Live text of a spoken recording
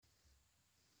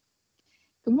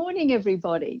Good morning,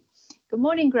 everybody. Good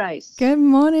morning, Grace. Good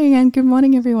morning, and good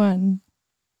morning, everyone.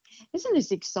 Isn't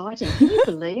this exciting? Can you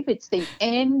believe it's the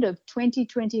end of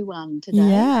 2021 today?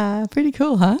 Yeah, pretty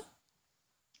cool, huh?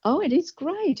 Oh, it is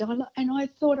great. And I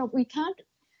thought we can't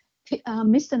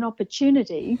miss an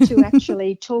opportunity to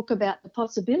actually talk about the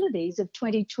possibilities of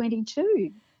 2022.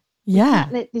 We Yeah.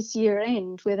 can't let this year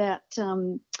end without,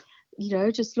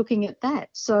 just looking at that.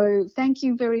 So thank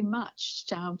you very much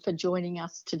for joining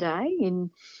us today in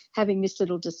having this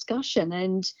little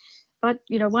discussion. But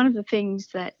one of the things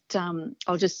that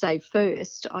I'll just say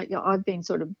first, I've been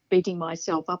sort of beating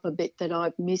myself up a bit that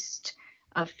I've missed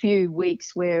a few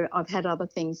weeks where I've had other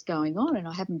things going on and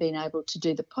I haven't been able to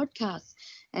do the podcast.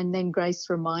 And then Grace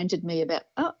reminded me about,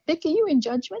 oh, Becky, are you in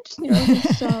judgment?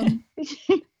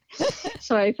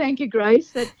 So thank you,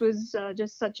 Grace. That was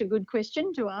just such a good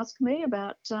question to ask me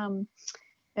about.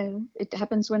 It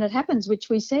happens when it happens, which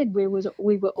we said we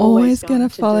were always going to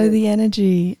follow the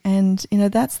energy. And,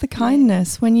 that's the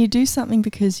kindness. Yeah. When you do something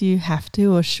because you have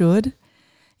to or should,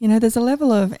 there's a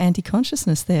level of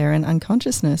anti-consciousness there and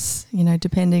unconsciousness,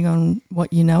 depending on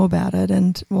what you know about it.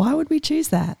 And why would we choose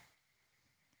that?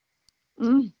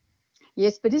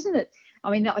 Yes, but isn't it? I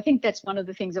mean, I think that's one of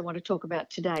the things I want to talk about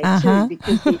today too,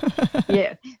 because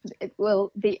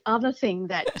the other thing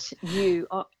that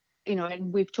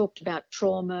and we've talked about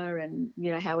trauma and,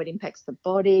 how it impacts the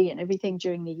body and everything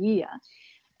during the year.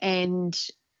 And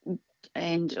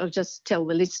I'll just tell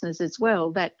the listeners as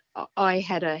well that I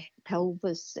had a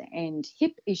pelvis and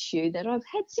hip issue that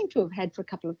seem to have had for a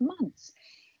couple of months.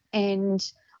 And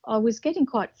I was getting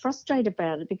quite frustrated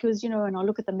about it because, and I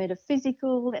look at the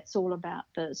metaphysical, that's all about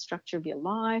the structure of your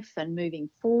life and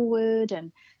moving forward.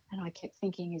 And I kept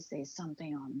thinking, is there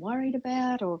something I'm worried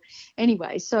about? Or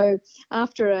anyway, so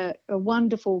after a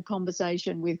wonderful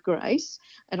conversation with Grace,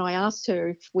 and I asked her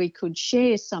if we could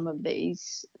share some of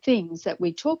these things that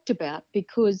we talked about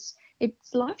because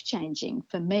it's life-changing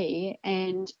for me,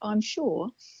 and I'm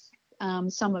sure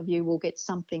some of you will get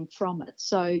something from it.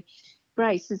 So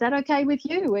Grace, is that okay with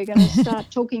you? We're going to start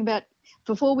talking about,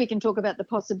 before we can talk about the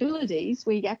possibilities,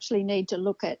 we actually need to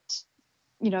look at,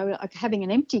 like having an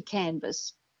empty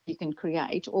canvas you can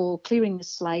create or clearing the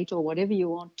slate or whatever you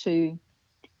want to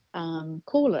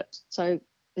call it. So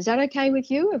is that okay with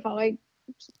you if I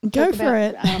go for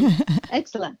it?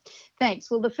 Excellent. Thanks.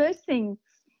 Well, the first thing,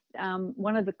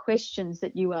 one of the questions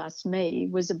that you asked me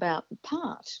was about the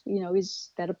part.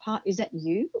 Is that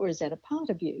you or is that a part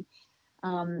of you?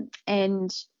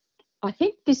 And I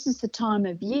think this is the time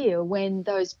of year when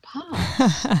those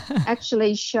parts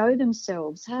actually show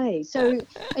themselves. Hey, so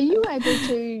are you able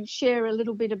to share a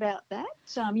little bit about that?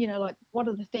 Like what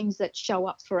are the things that show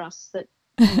up for us that,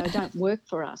 don't work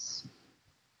for us?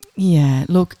 Yeah,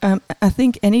 look, I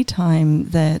think any time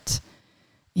that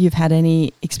you've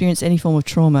experienced any form of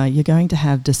trauma, you're going to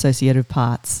have dissociative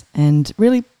parts, and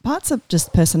really parts of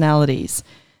just personalities.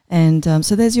 And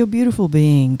so there's your beautiful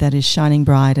being that is shining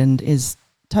bright and is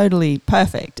totally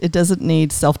perfect. It doesn't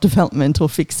need self-development or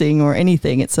fixing or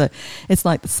anything. It's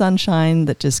like the sunshine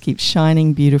that just keeps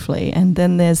shining beautifully. And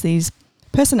then there's these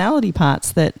personality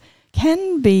parts that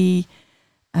can be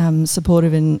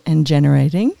supportive and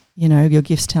generating, your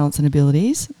gifts, talents and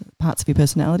abilities, parts of your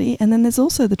personality. And then there's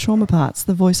also the trauma parts,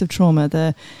 the voice of trauma,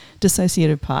 the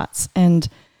dissociative parts. And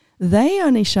they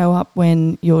only show up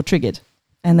when you're triggered.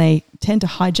 And they tend to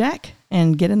hijack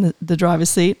and get in the driver's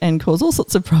seat and cause all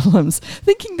sorts of problems,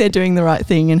 thinking they're doing the right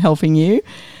thing and helping you.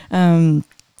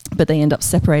 But they end up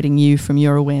separating you from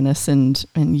your awareness and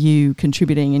you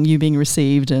contributing and you being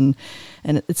received. And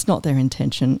it's not their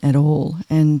intention at all.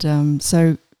 And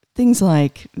so things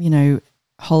like,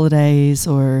 holidays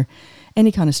or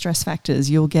any kind of stress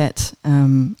factors, you'll get...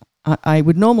 I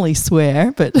would normally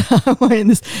swear, but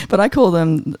I call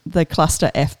them the cluster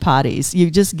F parties.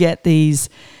 You just get these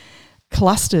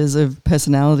clusters of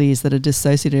personalities that are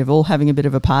dissociative, all having a bit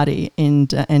of a party,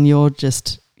 and you're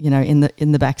just in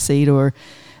the back seat or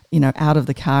out of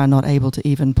the car, not able to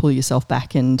even pull yourself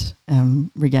back and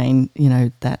regain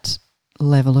that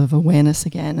level of awareness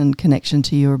again and connection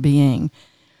to your being.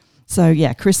 So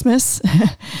yeah, Christmas,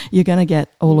 you're going to get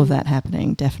all of that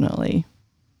happening, definitely.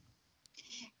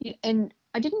 And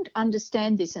I didn't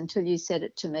understand this until you said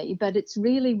it to me, but it's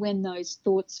really when those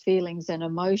thoughts, feelings and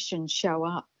emotions show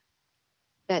up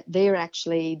that they're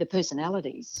actually the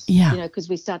personalities. Yeah. Because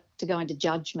we start to go into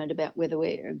judgment about whether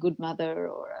we're a good mother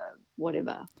or a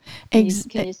whatever. Can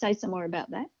you say some more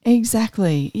about that?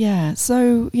 Exactly, yeah.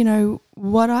 So,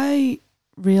 what I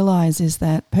realize is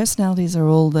that personalities are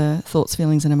all the thoughts,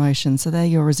 feelings and emotions. So they're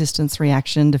your resistance,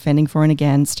 reaction, defending for and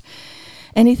against,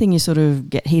 anything you sort of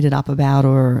get heated up about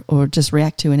or just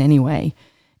react to in any way.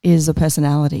 is a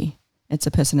personality. It's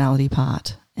a personality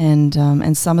part,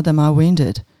 and some of them are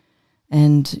wounded.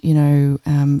 And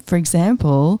for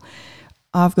example,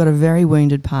 I've got a very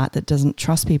wounded part that doesn't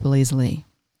trust people easily,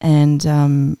 and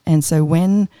so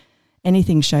when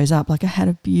anything shows up, like I had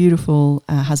a beautiful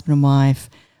husband and wife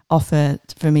offer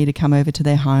for me to come over to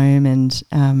their home, and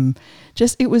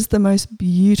it was the most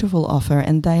beautiful offer,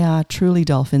 and they are truly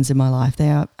dolphins in my life. They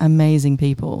are amazing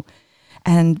people.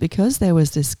 And because there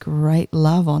was this great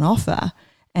love on offer,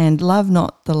 and love,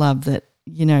 not the love that,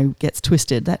 gets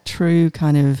twisted, that true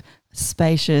kind of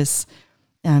spacious,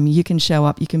 you can show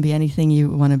up, you can be anything you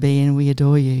want to be, and we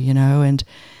adore you,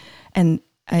 and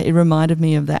it reminded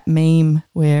me of that meme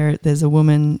where there's a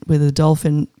woman with a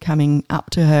dolphin coming up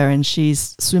to her, and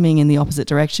she's swimming in the opposite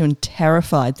direction,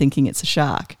 terrified, thinking it's a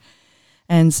shark.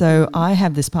 And so I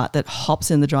have this part that hops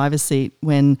in the driver's seat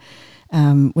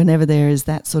whenever there is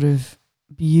that sort of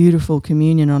beautiful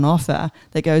communion on offer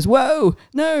that goes, whoa,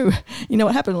 no, you know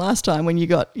what happened last time when you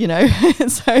got,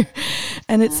 so,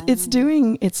 and it's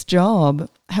doing its job.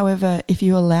 However, if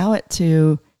you allow it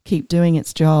to keep doing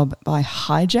its job by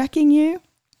hijacking you,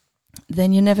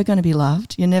 then you're never going to be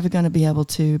loved. You're never going to be able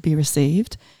to be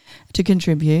received, to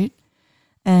contribute.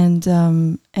 And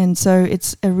so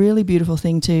it's a really beautiful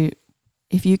thing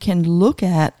if you can look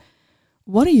at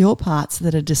what are your parts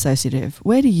that are dissociative?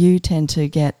 Where do you tend to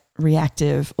get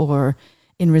reactive or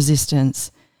in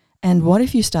resistance? And what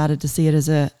if you started to see it as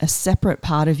a separate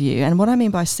part of you? And what I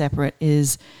mean by separate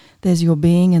is there's your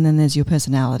being and then there's your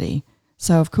personality.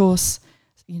 So of course,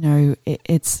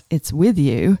 it's with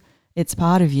you, it's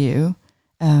part of you.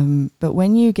 But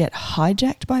when you get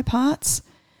hijacked by parts,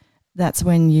 that's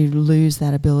when you lose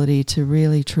that ability to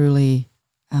really, truly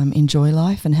enjoy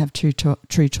life and have true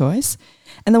choice.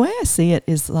 And the way I see it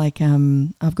is like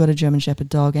I've got a German Shepherd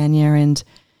dog, Anya, and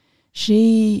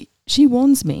she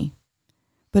warns me,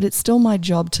 but it's still my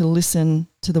job to listen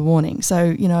to the warning.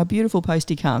 So, a beautiful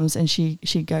postie comes and she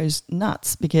goes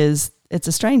nuts because it's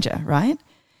a stranger, right?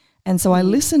 And so I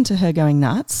listen to her going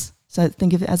nuts. So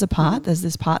think of it as a part. There's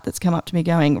this part that's come up to me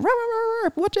going, rah, rah, rah, rah,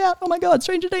 watch out, oh my God,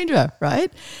 stranger danger,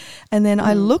 right? And then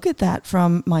I look at that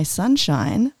from my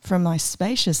sunshine, from my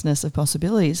spaciousness of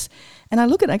possibilities, and I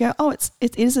look at it, I go, oh, it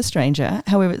is a stranger,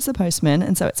 however, it's the postman,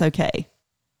 and so it's okay.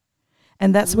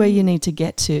 And that's where you need to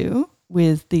get to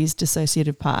with these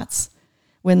dissociative parts.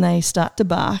 When they start to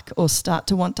bark or start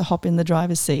to want to hop in the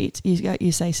driver's seat,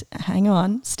 you say, hang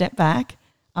on, step back,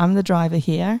 I'm the driver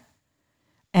here,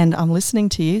 and I'm listening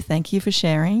to you. Thank you for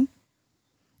sharing.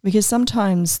 Because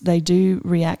sometimes they do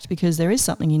react because there is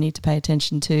something you need to pay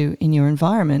attention to in your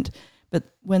environment. But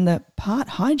when the part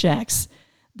hijacks,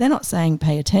 they're not saying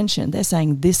pay attention. They're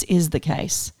saying this is the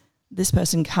case. This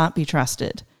person can't be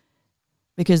trusted,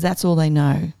 because that's all they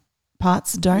know.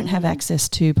 Parts don't have access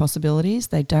to possibilities.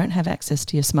 They don't have access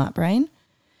to your smart brain.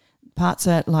 Parts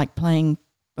are like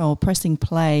pressing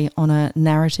play on a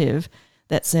narrative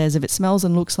that says if it smells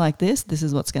and looks like this, this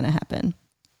is what's going to happen.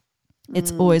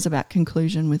 It's always about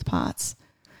conclusion with parts.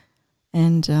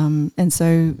 And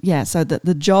so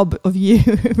the job of you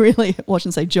really, well, I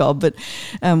shouldn't say job, but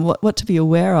what to be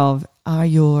aware of are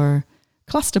your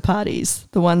cluster parties,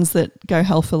 the ones that go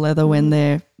hell for leather when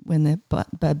their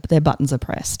buttons are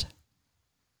pressed.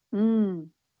 But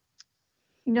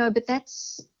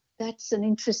that's an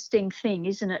interesting thing,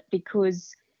 isn't it?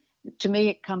 Because to me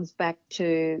it comes back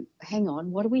to, hang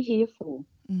on, what are we here for?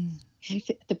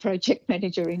 The project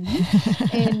manager in me.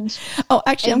 And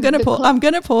actually, I'm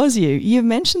going to pause you. You've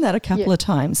mentioned that a couple of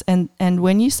times, and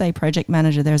when you say project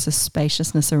manager, there's a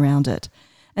spaciousness around it,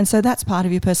 and so that's part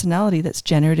of your personality. That's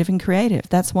generative and creative.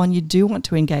 That's one you do want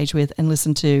to engage with and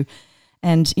listen to,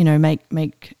 and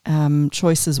make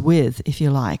choices with, if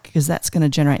you like, because that's going to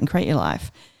generate and create your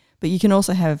life. But you can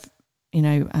also have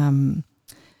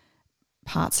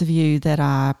parts of you that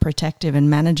are protective and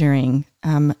managing.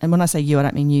 And when I say you, I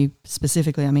don't mean you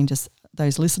specifically. I mean just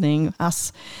those listening,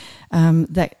 us,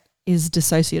 that is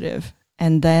dissociative.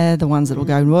 And they're the ones that will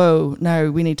go, whoa,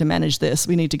 no, we need to manage this.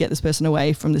 We need to get this person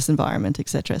away from this environment,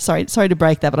 etc. Sorry to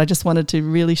break that, but I just wanted to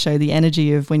really show the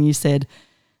energy of when you said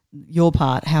your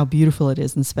part, how beautiful it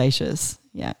is and spacious.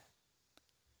 Yeah.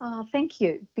 Oh, thank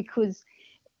you. Because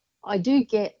I do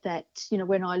get that,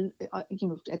 when I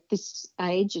at this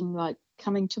age and like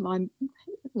coming to my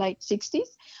late 60s,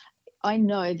 I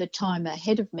know the time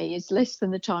ahead of me is less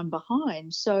than the time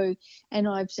behind. So, and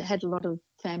I've had a lot of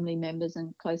family members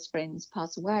and close friends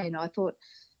pass away, and I thought,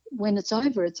 when it's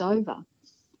over, it's over.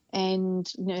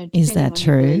 And is that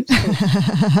true?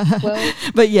 Well,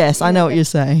 but yes, I know what you're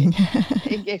saying.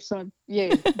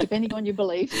 Yes, depending on your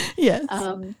belief. Yes.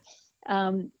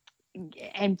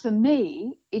 And for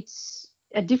me, it's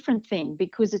a different thing,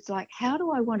 because it's like, how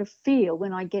do I want to feel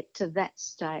when I get to that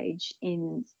stage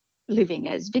in living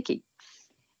as Vicky?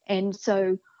 And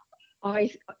so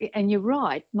and you're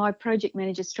right, my project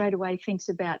manager straight away thinks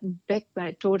about Beck,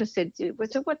 my daughter, said,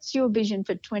 so what's your vision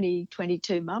for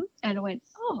 2022, Mum? And I went,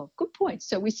 oh, good point.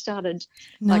 So we started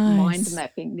like mind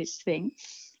mapping this thing.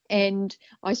 And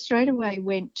I straight away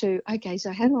went to, okay,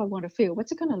 so how do I want to feel?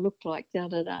 What's it going to look like? Da,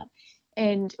 da, da.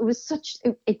 And it was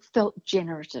it felt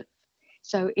generative.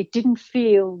 So it didn't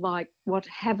feel like, what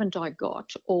haven't I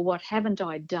got, or what haven't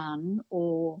I done,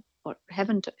 or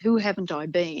who haven't I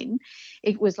been?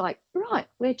 It was like, right,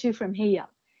 where to from here?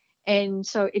 And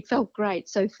so it felt great.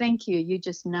 So thank you. You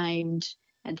just named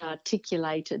and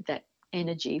articulated that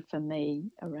energy for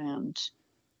me around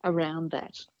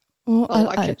that. Well,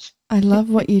 I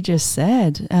love what you just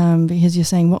said, because you're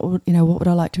saying what would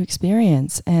I like to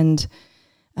experience and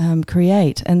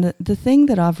create. And the thing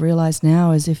that I've realized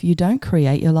now is, if you don't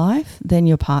create your life, then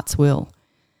your parts will.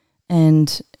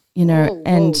 And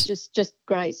just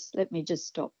Grace, let me just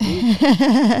stop you.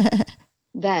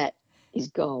 That is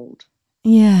gold.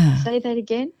 Yeah. Say that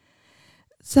again.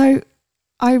 So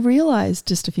I realized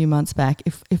just a few months back,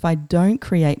 if I don't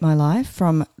create my life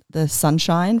from the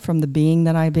sunshine, from the being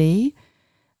that I be,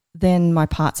 then my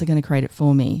parts are going to create it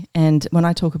for me. And when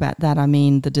I talk about that, I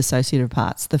mean the dissociative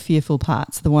parts, the fearful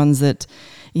parts, the ones that,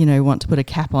 want to put a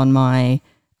cap on my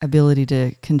ability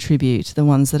to contribute, the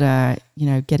ones that are,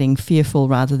 getting fearful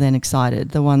rather than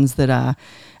excited, the ones that are,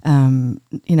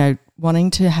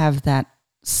 wanting to have that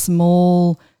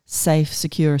small, safe,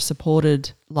 secure,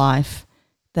 supported life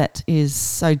that is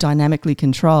so dynamically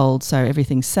controlled, so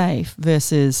everything's safe,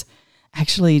 versus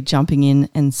actually jumping in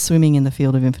and swimming in the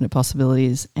field of infinite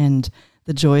possibilities and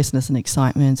the joyousness and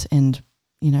excitement and,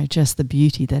 just the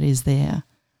beauty that is there.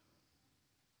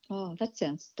 Oh, that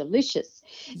sounds delicious.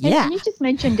 Yeah. And you just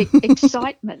mentioned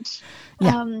excitement.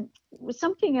 Yeah.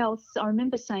 Something else I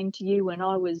remember saying to you when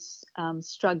I was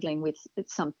struggling with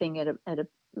something at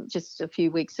just a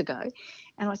few weeks ago,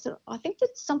 and I said, I think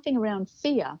it's something around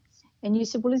fear. And you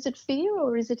said, well, is it fear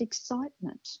or is it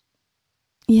excitement?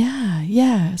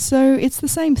 Yeah. So it's the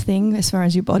same thing as far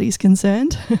as your body's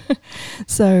concerned.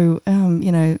 So,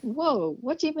 Whoa,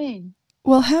 what do you mean?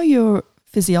 Well, how your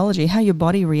physiology, how your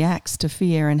body reacts to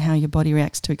fear and how your body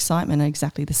reacts to excitement are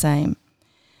exactly the same.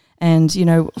 And,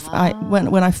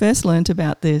 when I first learned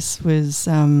about this was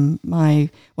one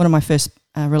of my first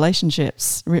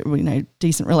relationships,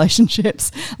 decent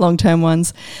relationships, long-term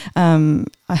ones. I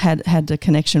had a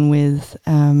connection with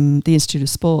the Institute of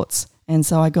Sports. And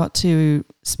so I got to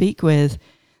speak with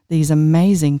these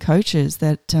amazing coaches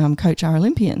that coach our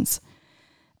Olympians.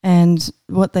 And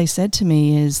what they said to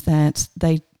me is that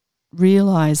they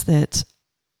realize that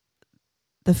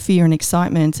the fear and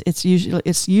excitement, it's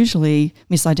usually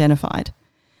misidentified,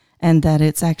 and that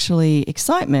it's actually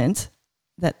excitement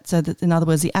so that, in other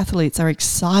words, the athletes are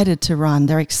excited to run,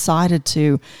 they're excited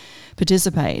to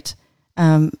participate,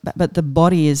 but the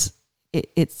body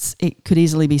it could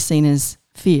easily be seen as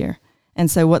fear. And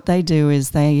so what they do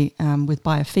is they, with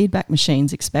biofeedback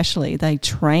machines especially, they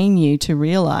train you to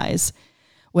realize,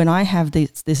 when I have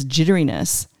this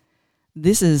jitteriness,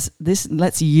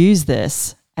 let's use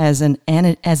this as an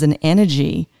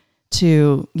energy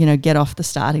to, get off the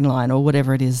starting line, or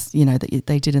whatever it is, that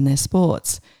they did in their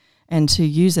sports, and to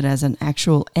use it as an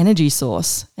actual energy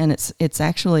source. And it's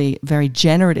actually very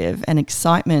generative, and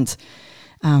excitement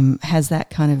has that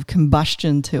kind of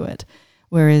combustion to it.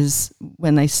 Whereas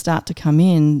when they start to come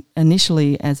in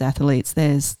initially as athletes,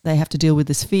 they have to deal with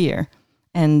this fear.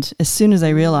 And as soon as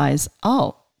they realize,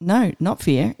 oh, no, not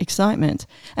fear, excitement.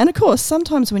 And of course,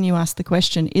 sometimes when you ask the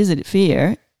question, is it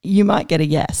fear? You might get a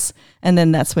yes. And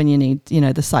then that's when you need,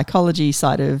 the psychology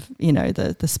side of,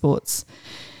 the sports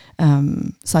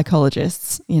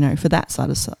psychologists, for that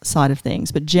side of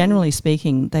things. But generally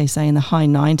speaking, they say in the high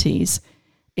 90s,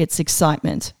 it's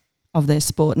excitement of their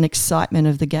sport, and excitement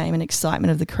of the game, and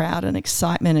excitement of the crowd, and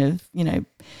excitement of,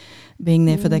 being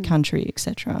there for their country,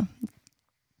 etc.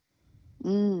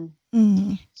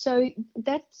 So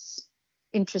that's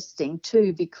interesting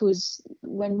too, because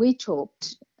when we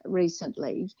talked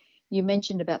recently, you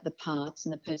mentioned about the parts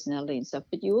and the personality and stuff,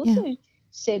 but you also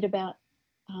said about,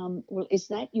 is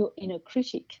that your inner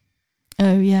critic?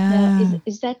 Oh yeah. Now,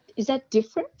 is that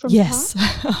different from yes?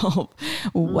 parts?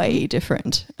 Way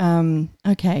different.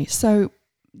 Okay, so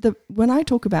when I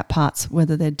talk about parts,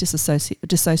 whether they're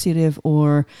dissociative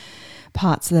or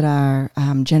parts that are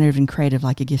generative and creative,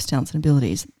 like your gifts, talents, and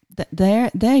abilities, they're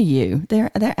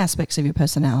aspects of your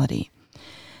personality.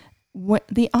 What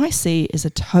the IC is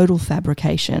a total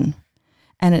fabrication,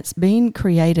 And it's been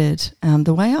created,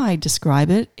 the way I describe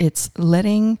it, it's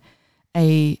letting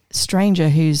a stranger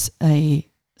who's a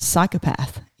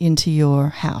psychopath into your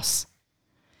house.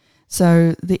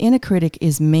 So the inner critic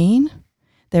is mean.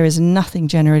 There is nothing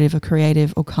generative or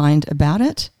creative or kind about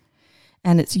it.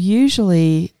 And it's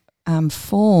usually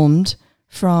formed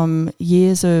from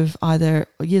years or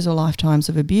lifetimes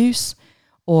of abuse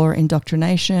or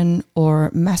indoctrination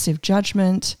or massive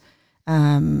judgment.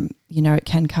 It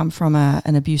can come from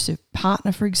an abusive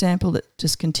partner, for example, that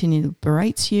just continually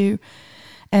berates you.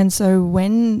 And so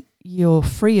when you're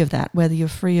free of that, whether you're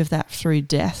free of that through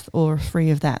death or free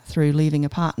of that through leaving a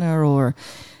partner or,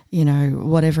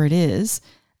 whatever it is,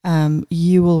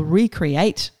 you will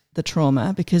recreate the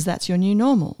trauma because that's your new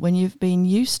normal. When you've been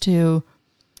used to,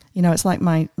 it's like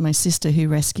my sister who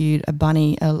rescued a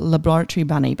laboratory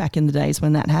bunny back in the days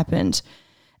when that happened,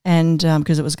 and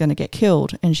because it was going to get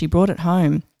killed, and she brought it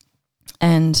home,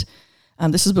 and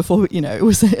this is before it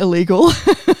was illegal,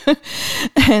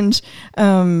 and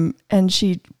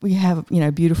we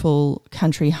have beautiful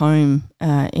country home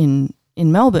in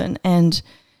Melbourne, and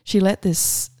she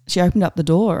opened up the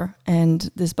door,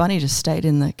 and this bunny just stayed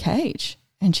in the cage,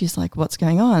 and she's like, "What's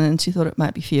going on?" And she thought it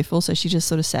might be fearful, so she just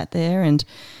sort of sat there, and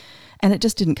it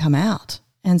just didn't come out,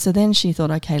 and so then she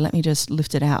thought, okay, let me just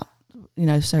lift it out.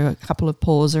 So a couple of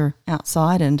paws are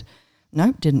outside and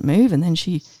nope, didn't move. And then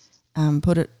she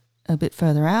put it a bit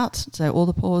further out. So all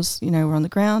the paws, were on the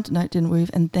ground. No, it didn't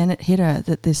move. And then it hit her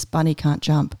that this bunny can't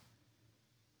jump.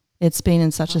 It's been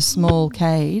in such a small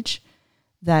cage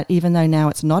that even though now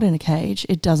it's not in a cage,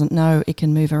 it doesn't know it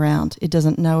can move around. It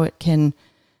doesn't know it can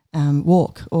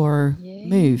walk or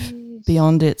move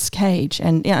beyond its cage.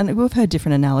 And we've heard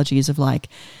different analogies of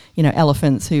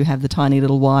elephants who have the tiny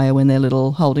little wire when they're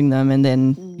little holding them, and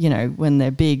then, when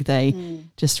they're big, they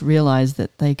just realize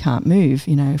that they can't move.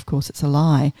 Of course, it's a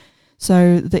lie.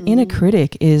 So the inner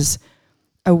critic is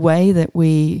a way that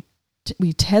we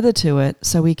tether to it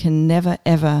so we can never,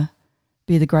 ever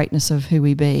be the greatness of who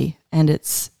we be. And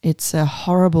it's a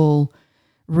horrible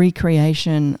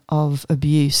recreation of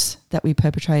abuse that we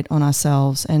perpetrate on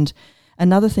ourselves. And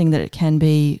another thing that it can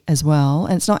be as well,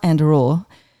 and it's not and or,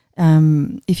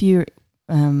 if you're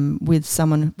with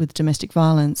someone with domestic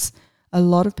violence, a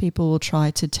lot of people will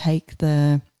try to take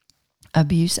the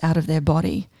abuse out of their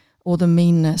body or the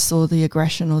meanness or the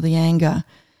aggression or the anger,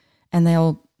 and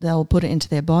they'll put it into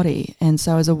their body. And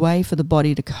so as a way for the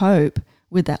body to cope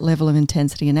with that level of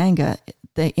intensity and anger,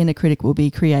 the inner critic will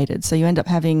be created. So you end up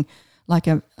having like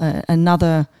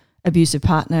another abusive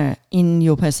partner in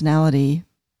your personality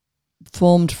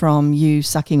formed from you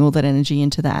sucking all that energy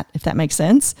into that, if that makes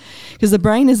sense. Because the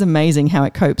brain is amazing how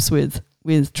it copes with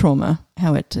trauma,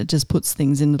 how it just puts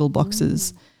things in little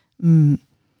boxes.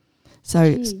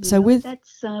 So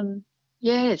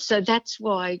that's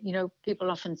why, people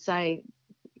often say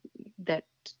that,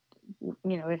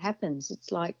 it happens.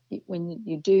 It's like when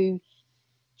you do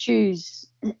choose,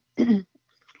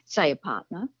 say, a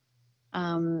partner,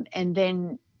 and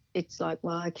then it's like,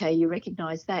 well, okay, you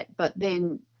recognize that, but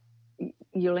then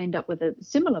you'll end up with a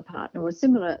similar partner or a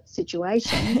similar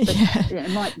situation, but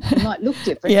it might look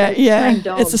different. Same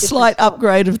dog, it's a slight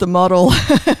upgrade of the model,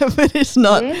 but it's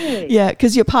not.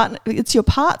 Because it's your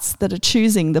parts that are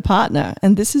choosing the partner,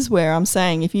 and this is where I'm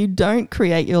saying, if you don't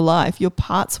create your life, your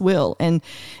parts will. And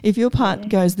if your part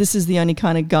goes, this is the only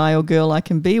kind of guy or girl I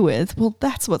can be with, well,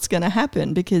 that's what's going to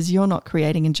happen, because you're not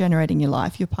creating and generating your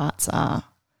life. Your parts are.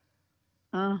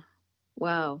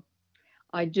 Wow.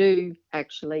 I do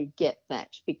actually get that,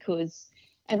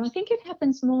 and I think it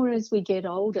happens more as we get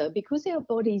older, because our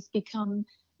bodies become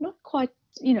not quite,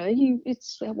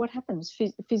 it's what happens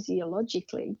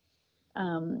physiologically,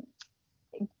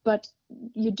 but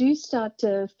you do start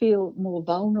to feel more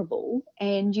vulnerable,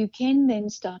 and you can then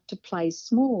start to play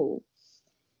small.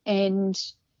 And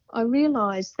I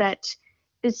realise that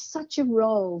there's such a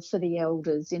role for the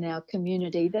elders in our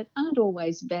community that aren't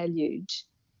always valued.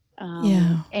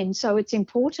 And so it's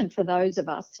important for those of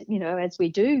us, as we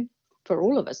do, for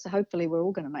all of us, hopefully we're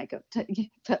all going to make it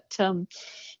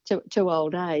to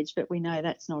old age, but we know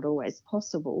that's not always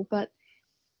possible. But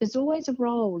there's always a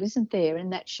role, isn't there,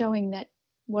 in that showing that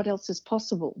what else is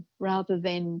possible, rather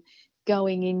than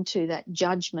going into that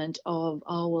judgment of,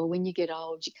 oh, well, when you get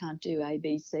old, you can't do A,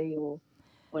 B, C or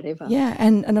whatever. Yeah,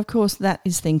 and of course that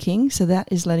is thinking, so that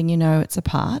is letting you know it's a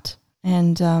part.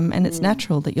 And it's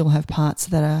natural that you'll have parts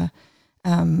that are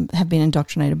have been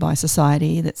indoctrinated by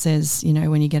society that says,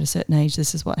 when you get a certain age,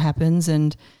 this is what happens.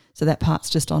 And so that part's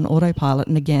just on autopilot.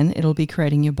 And again, it'll be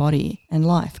creating your body and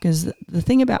life. Because the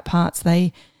thing about parts,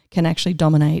 they can actually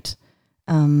dominate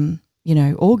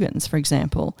organs, for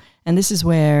example. And this is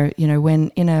where, when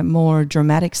in a more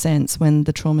dramatic sense, when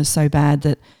the trauma is so bad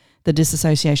that the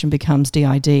disassociation becomes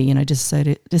DID,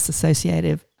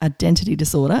 dissociative identity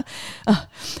disorder.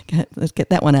 Let's get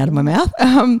that one out of my mouth.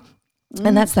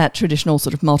 And that's that traditional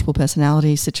sort of multiple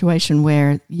personality situation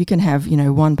where you can have,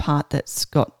 one part that's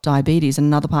got diabetes and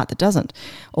another part that doesn't,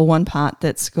 or one part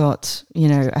that's got,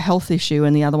 a health issue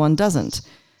and the other one doesn't.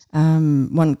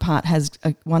 One part has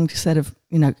one set of,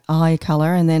 eye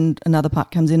colour, and then another part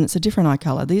comes in, it's a different eye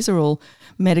colour. These are all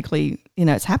medically,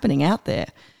 it's happening out there.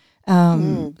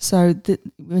 So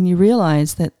when you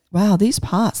realise that, wow, these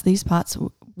parts,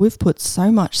 we've put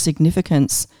so much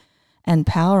significance and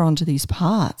power onto these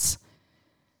parts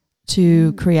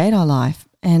to create our life.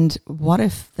 And what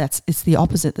if it's the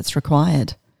opposite that's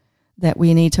required? That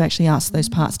we need to actually ask those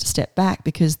parts to step back,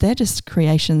 because they're just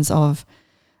creations of,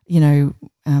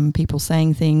 people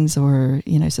saying things or,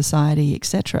 society,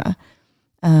 etc.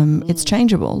 It's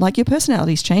changeable. Like your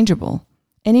personality is changeable.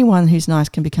 Anyone who's nice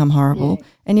can become horrible. Yeah.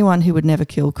 Anyone who would never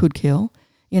kill could kill.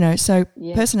 So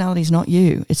personality is not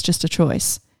you. It's just a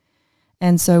choice.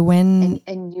 And so when...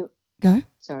 And you... Go.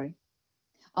 Sorry.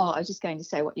 Oh, I was just going to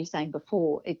say what you're saying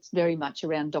before. It's very much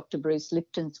around Dr. Bruce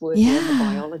Lipton's work on the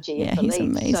biology of belief. He's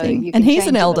amazing. So you and he's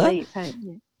an elder. Belief, hey?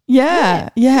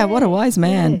 Yeah, what a wise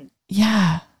man.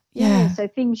 Yeah. So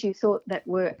things you thought that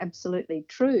were absolutely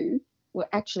true were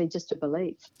actually just a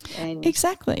belief. And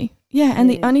exactly. Yeah, and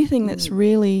the only thing that's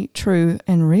really true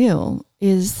and real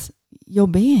is your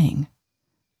being.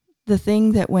 The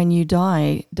thing that when you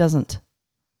die doesn't.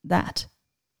 That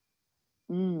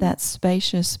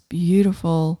spacious,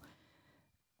 beautiful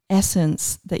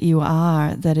essence that you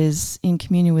are, that is in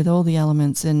communion with all the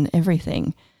elements and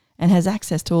everything and has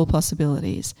access to all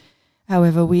possibilities.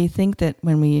 However, we think that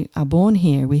when we are born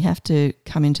here, we have to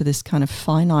come into this kind of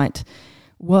finite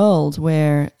world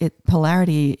where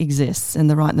polarity exists, and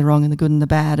the right and the wrong and the good and the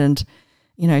bad, and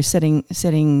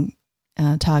setting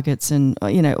targets and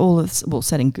all of this,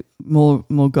 setting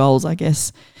more goals, I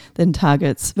guess, than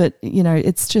targets. But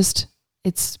you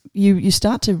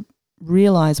start to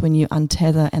realize when you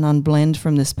untether and unblend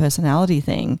from this personality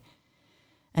thing.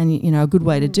 And, a good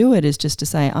way to do it is just to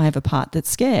say, I have a part that's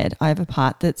scared. I have a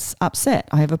part that's upset.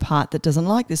 I have a part that doesn't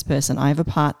like this person. I have a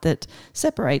part that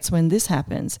separates when this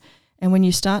happens. And when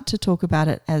you start to talk about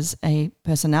it as a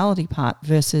personality part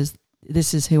versus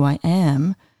this is who I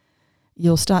am,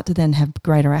 you'll start to then have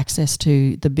greater access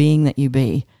to the being that you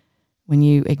be when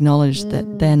you acknowledge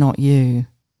that they're not you.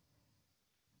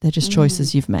 They're just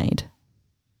choices you've made.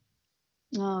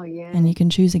 Oh, yeah. And you can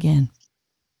choose again.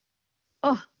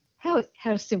 Oh, how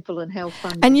simple and how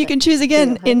fun. And you can choose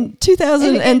again in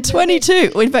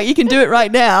 2022. In fact, you can do it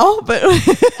right now. But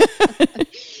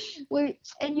well,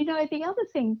 and the other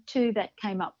thing too that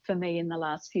came up for me in the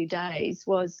last few days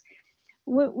was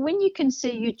when you can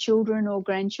see your children or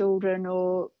grandchildren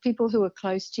or people who are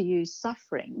close to you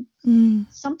suffering,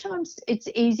 sometimes it's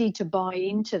easy to buy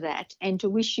into that and to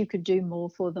wish you could do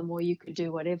more for them or you could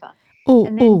do whatever.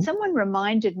 And then someone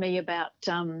reminded me about,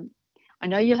 I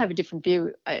know you'll have a different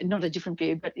view, not a different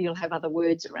view, but you'll have other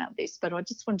words around this, but I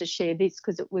just wanted to share this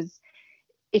because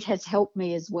it has helped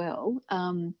me as well,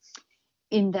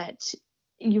 in that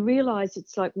you realise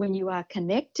it's like when you are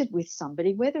connected with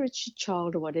somebody, whether it's your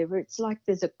child or whatever, it's like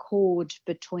there's a cord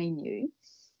between you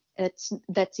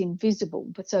that's invisible.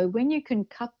 But so when you can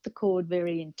cut the cord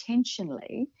very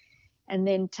intentionally and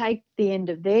then take the end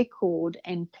of their cord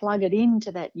and plug it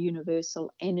into that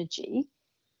universal energy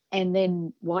and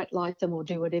then white light them or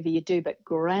do whatever you do, but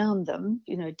ground them,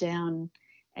 down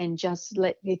and just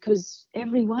because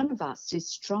every one of us is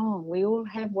strong. We all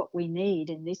have what we need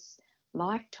in this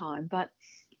lifetime. But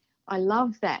I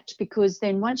love that because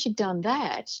then once you've done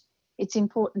that, it's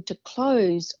important to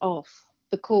close off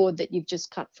the cord that you've just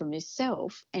cut from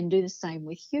yourself and do the same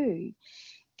with you.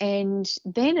 And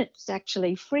then it's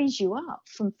actually frees you up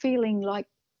from feeling like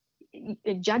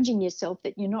judging yourself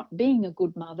that you're not being a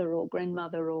good mother or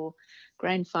grandmother or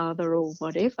grandfather or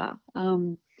whatever.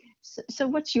 So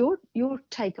what's your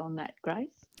take on that, Grace?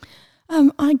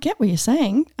 I get what you're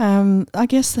saying. I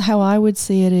guess how I would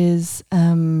see it is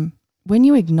when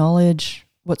you acknowledge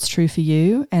what's true for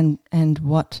you and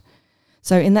what.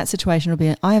 So in that situation, it'll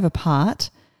be I have a part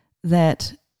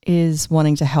that is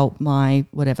wanting to help my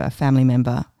whatever family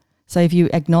member. So if you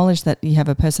acknowledge that you have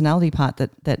a personality part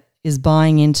that is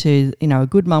buying into, a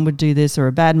good mum would do this or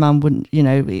a bad mum wouldn't,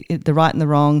 the right and the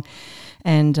wrong,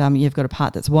 and you've got a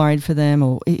part that's worried for them,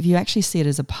 or if you actually see it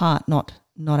as a part, not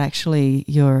actually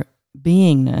your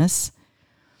beingness,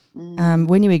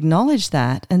 when you acknowledge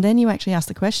that and then you actually ask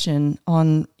the question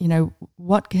on,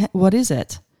 what is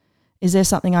it? is there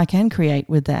something I can create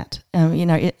with that?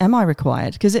 Am I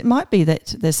required? Because it might be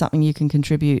that there's something you can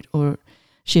contribute or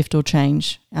shift or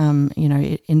change,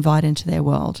 invite into their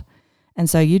world. And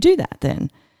so you do that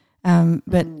then.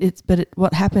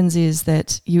 What happens is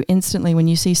that you instantly, when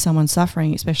you see someone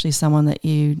suffering, especially someone that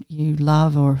you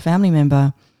love or a family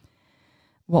member,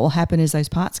 what will happen is those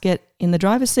parts get in the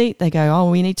driver's seat. They go,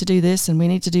 oh, we need to do this and we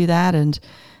need to do that. And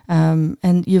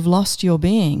you've lost your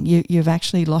being. You've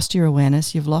actually lost your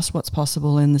awareness. You've lost what's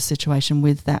possible in the situation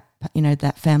with that,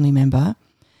 that family member.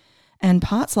 And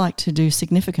parts like to do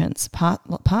significance.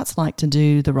 Parts like to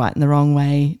do the right and the wrong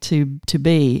way to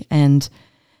be. And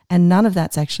none of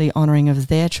that's actually honouring of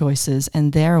their choices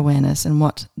and their awareness and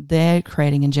what they're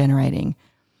creating and generating.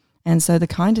 And so the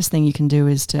kindest thing you can do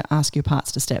is to ask your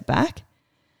parts to step back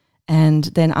and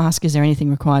then ask, is there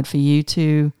anything required for you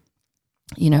to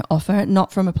offer,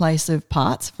 not from a place of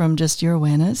parts, from just your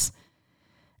awareness,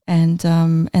 and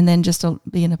then just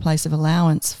be in a place of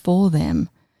allowance for them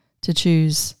to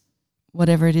choose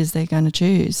whatever it is they're going to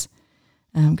choose.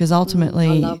 Because ultimately,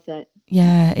 I love that.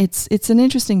 Yeah, it's an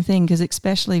interesting thing because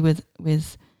especially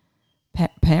with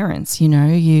parents,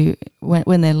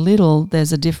 when they're little,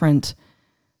 there's a different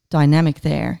dynamic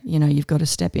there. You've got to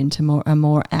step into a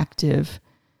more active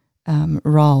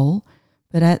role,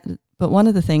 But one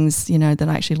of the things, that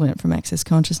I actually learned from Access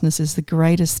Consciousness is the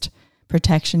greatest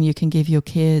protection you can give your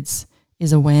kids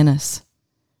is awareness,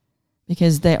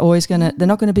 because they're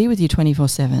not going to be with you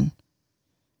 24/7.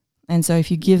 And so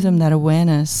if you give them that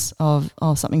awareness of,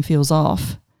 oh, something feels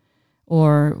off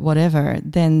or whatever,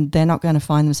 then they're not going to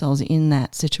find themselves in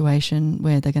that situation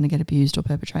where they're going to get abused or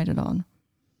perpetrated on.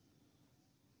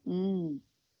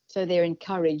 So they're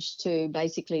encouraged to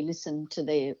basically listen to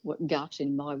their gut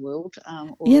in my world.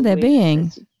 They're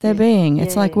being.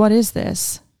 It's like, what is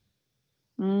this?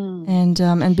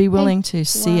 And be willing to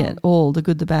see it all, the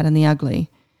good, the bad, and the ugly.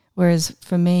 Whereas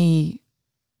for me,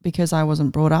 because I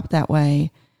wasn't brought up that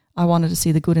way, I wanted to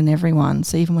see the good in everyone.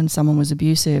 So even when someone was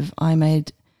abusive, I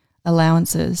made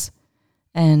allowances,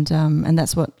 and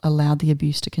that's what allowed the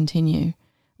abuse to continue.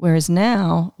 Whereas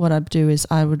now, what I'd do is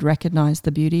I would recognize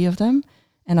the beauty of them.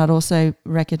 And I'd also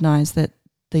recognise that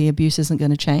the abuse isn't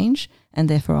going to change, and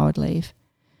therefore I would leave.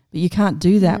 But you can't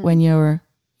do that when you're,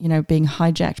 being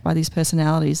hijacked by these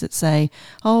personalities that say,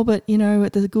 oh, but,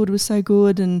 the good was so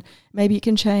good and maybe it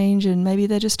can change and maybe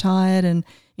they're just tired. And,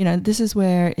 this is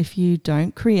where if you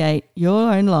don't create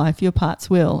your own life, your parts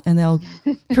will, and they'll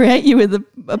create you with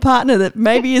a partner that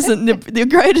maybe isn't the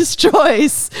greatest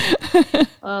choice.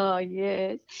 Oh,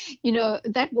 yes.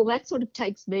 That sort of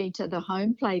takes me to the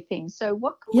home play thing. So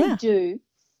what can we do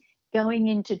going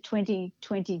into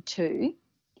 2022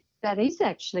 that is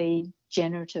actually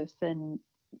generative and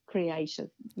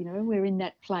creative? We're in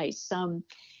that place.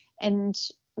 And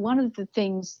one of the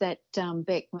things that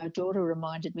Beck, my daughter,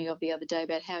 reminded me of the other day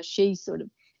about how she sort of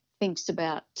thinks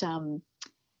about,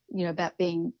 about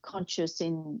being conscious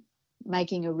in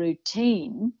making a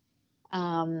routine,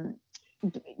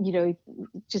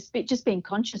 just being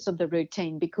conscious of the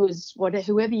routine, because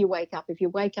whoever you wake up, if you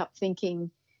wake up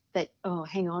thinking that, oh,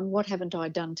 hang on, what haven't I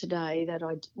done today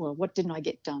what didn't I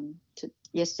get done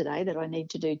yesterday that I need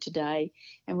to do today?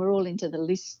 And we're all into the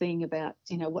list thing about,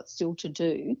 what's still to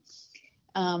do.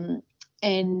 And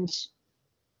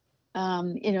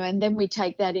then we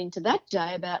take that into that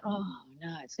day about, oh,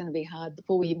 no, it's going to be hard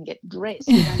before we even get dressed.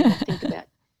 We don't even think about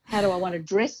how do I want to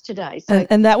dress today. So,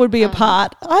 and that would be a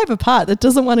part. I have a part that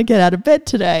doesn't want to get out of bed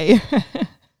today.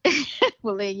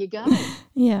 Well, there you go.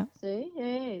 Yeah. See,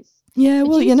 yes. Yeah,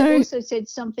 but you also said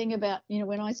something about,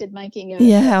 when I said making a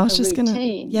routine. I was just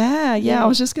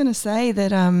going to say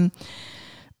that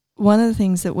one of the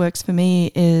things that works for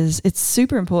me is it's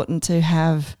super important to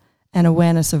have an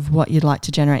awareness of what you'd like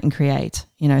to generate and create.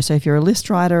 So if you're a list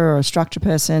writer or a structure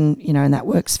person, and that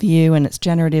works for you and it's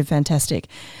generative, fantastic.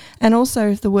 And also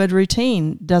if the word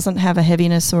routine doesn't have a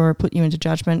heaviness or put you into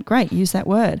judgment, great, use that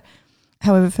word.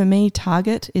 However, for me,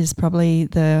 target is probably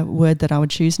the word that I would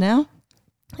choose now.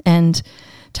 And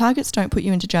targets don't put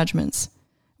you into judgments.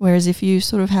 Whereas if you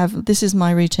sort of have, this is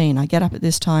my routine, I get up at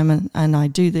this time and I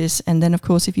do this. And then, of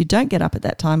course, if you don't get up at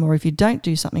that time or if you don't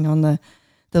do something on the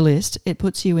list, it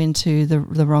puts you into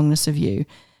the wrongness of you.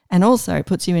 And also it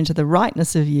puts you into the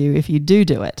rightness of you if you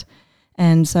do it.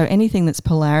 And so anything that's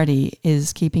polarity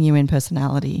is keeping you in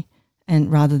personality and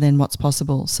rather than what's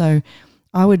possible. So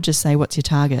I would just say, what's your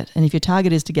target? And if your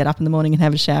target is to get up in the morning and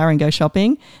have a shower and go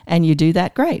shopping and you do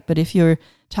that, great. But if your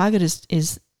target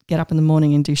is get up in the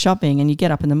morning and do shopping and you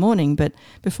get up in the morning, but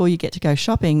before you get to go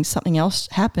shopping, something else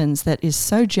happens that is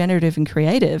so generative and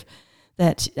creative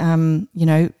that,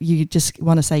 you just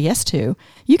want to say yes to,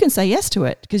 you can say yes to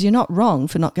it because you're not wrong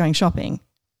for not going shopping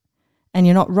and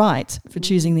you're not right for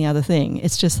choosing the other thing.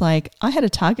 It's just like, I had a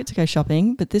target to go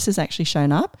shopping, but this has actually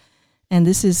shown up and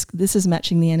this is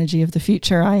matching the energy of the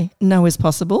future I know is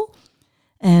possible.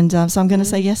 And so I'm going to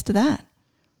say yes to that.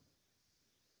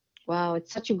 Wow,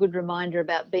 it's such a good reminder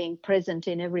about being present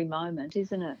in every moment,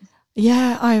 isn't it?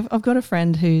 Yeah, I've got a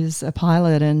friend who's a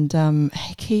pilot, and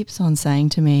he keeps on saying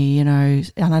to me, and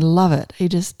I love it.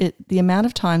 The amount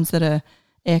of times that a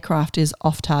aircraft is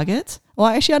off target. Well,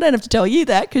 actually, I don't have to tell you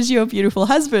that because your beautiful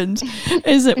husband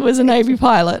was a Navy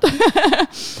pilot.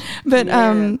 But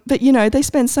they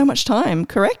spend so much time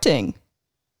correcting.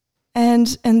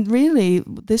 And really,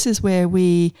 this is where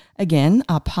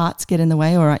our parts get in the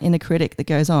way, or our inner critic that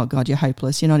goes, oh, God, you're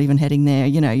hopeless. You're not even heading there.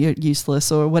 You're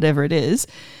useless or whatever it is.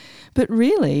 But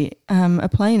really, a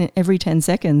plane every 10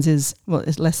 seconds it's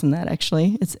less than that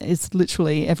actually. It's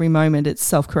literally every moment it's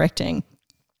self-correcting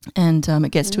and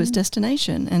it gets to its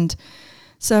destination. And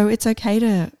so it's okay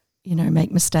to,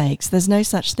 make mistakes. There's no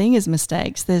such thing as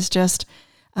mistakes. There's just,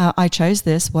 I chose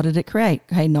this. What did it create?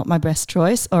 Hey, not my best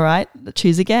choice. All right,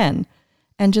 choose again.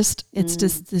 And it's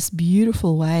just this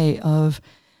beautiful way of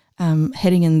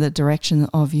heading in the direction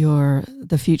of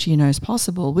the future you know is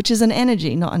possible, which is an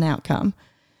energy, not an outcome.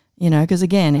 Because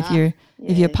again,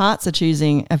 if your parts are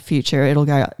choosing a future, it'll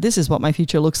go, this is what my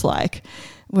future looks like.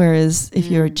 Whereas if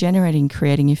you're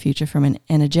creating your future from an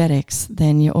energetics,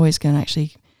 then you're always going to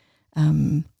actually,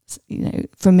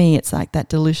 for me, it's like that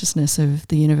deliciousness of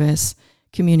the universe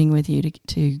communing with you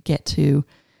to get to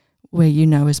where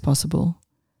is possible.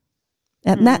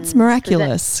 And that's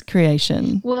miraculous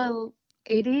creation. Well,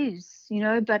 it is,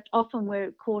 but often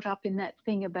we're caught up in that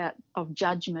thing of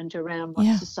judgment around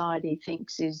what society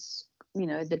thinks is,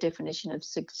 the definition of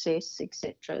success,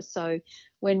 etc. So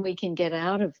when we can get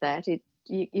out of that,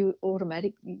 you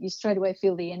straight away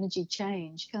feel the energy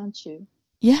change, can't you?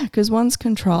 Yeah, because one's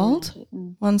controlled,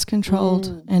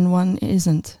 and one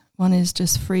isn't. One is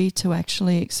just free to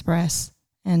actually express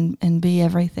and be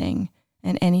everything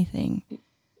and anything.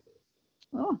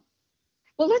 Oh.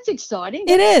 Well, that's exciting.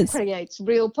 It is. Creates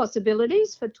real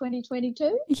possibilities for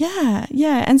 2022. Yeah.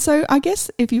 And so I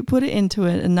guess if you put it into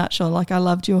a nutshell, like I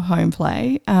loved your home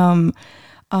play,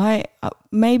 I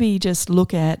maybe just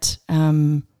look at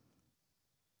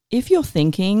if you're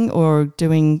thinking or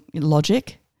doing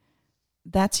logic,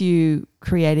 that's you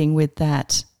creating with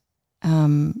that,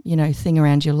 thing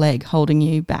around your leg holding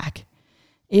you back.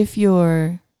 If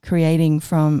you're creating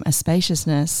from a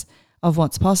spaciousness of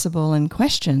what's possible and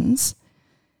questions,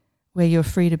 where you're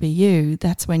free to be you,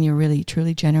 that's when you're really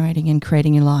truly generating and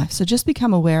creating your life. So just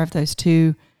become aware of those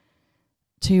two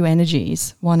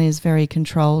energies. One is very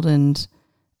controlled and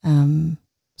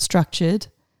structured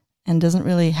and doesn't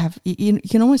really have, you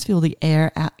can almost feel the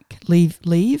air out, leave,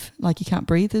 like you can't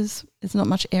breathe. There's not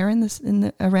much air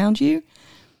around you.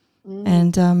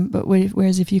 And but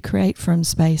whereas if you create from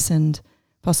space and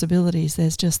possibilities,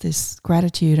 there's just this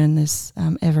gratitude and this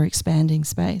ever expanding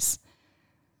space.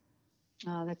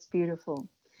 Oh, that's beautiful.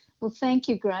 Well, thank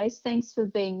you, Grace. Thanks for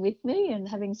being with me and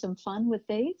having some fun with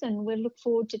these, and we'll look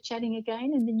forward to chatting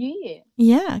again in the new year.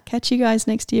 Yeah, catch you guys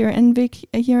next year. And Vic,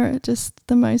 you're just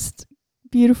the most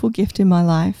beautiful gift in my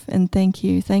life, and thank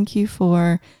you. Thank you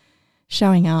for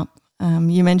showing up.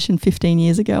 You mentioned 15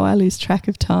 years ago. I lose track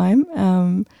of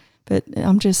time, but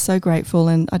I'm just so grateful,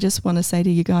 and I just want to say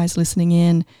to you guys listening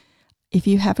in, if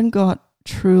you haven't got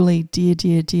truly dear,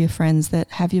 dear, dear friends that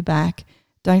have your back,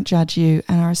 don't judge you,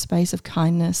 and are a space of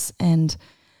kindness and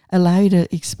allow you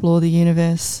to explore the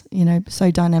universe,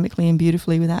 so dynamically and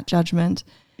beautifully without judgment,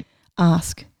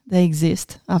 ask. They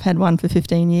exist. I've had one for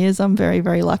 15 years. I'm very,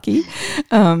 very lucky.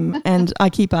 And I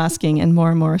keep asking, and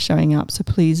more are showing up. So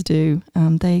please do.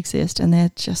 They exist, and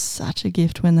they're just such a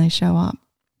gift when they show up.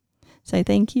 So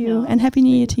thank you, and Happy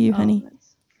New Year to you, honey.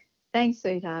 Thanks,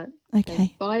 sweetheart.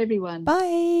 Okay. Bye, everyone.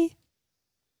 Bye.